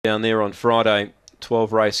down there on Friday.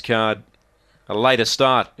 12 race card. A later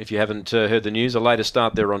start, if you haven't heard the news, a later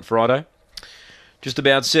start there on Friday. Just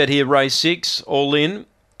about set here, race 6, all in.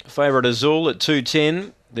 Favourite Azul at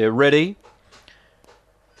 2.10. They're ready.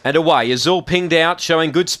 And away, Azul pinged out,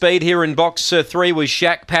 showing good speed here in box 3 with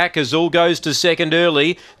Shack Pack. Azul goes to second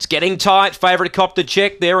early. It's getting tight. Favourite cop to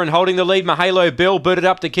check there and holding the lead. Mahalo Bell booted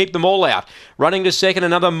up to keep them all out. Running to second,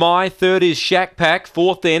 another My. Third is Shack Pack.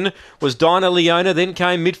 Fourth then was Dinah Leona. Then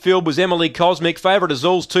came midfield was Emily Cosmic. Favourite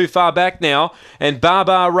Azul's too far back now. And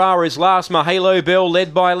Baba Ra is last. Mahalo Bell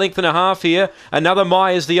led by a length and a half here. Another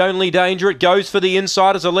My is the only danger. It goes for the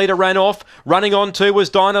inside as the leader ran off. Running on two was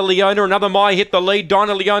Dinah Leona. Another My hit the lead.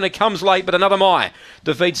 Dinah Leona comes late, but another My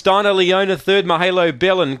defeats Dinah Leona. Third, Mahalo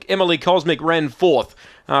Bell, and Emily Cosmic ran fourth.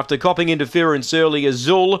 After copping interference early,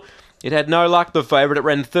 Azul, it had no luck, the favourite. It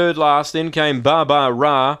ran third last. Then came Baba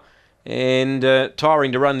Ra, and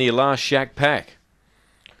tiring to run near last, Shack Pack.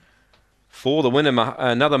 For the winner,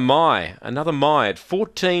 another My at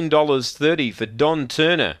 $14.30 for Don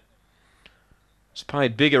Turner. It's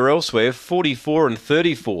paid bigger elsewhere, 44 and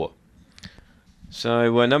 34.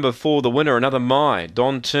 So number 4, the winner, another My,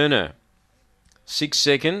 Don Turner. 6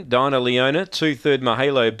 second, Dinah Leona. 2 third,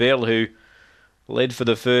 Mahalo Bell, who led for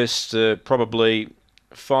the first probably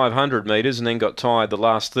 500 metres and then got tired the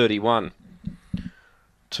last 31.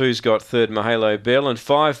 2's got third, Mahalo Bell, and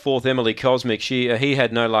 5 fourth, Emily Cosmic. He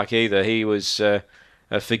had no luck either. He was a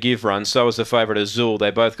forgive run. So was the favourite Azul.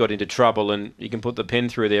 They both got into trouble, and you can put the pen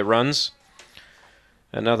through their runs.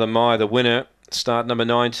 Another My, the winner. Start number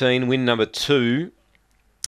 19, win number 2.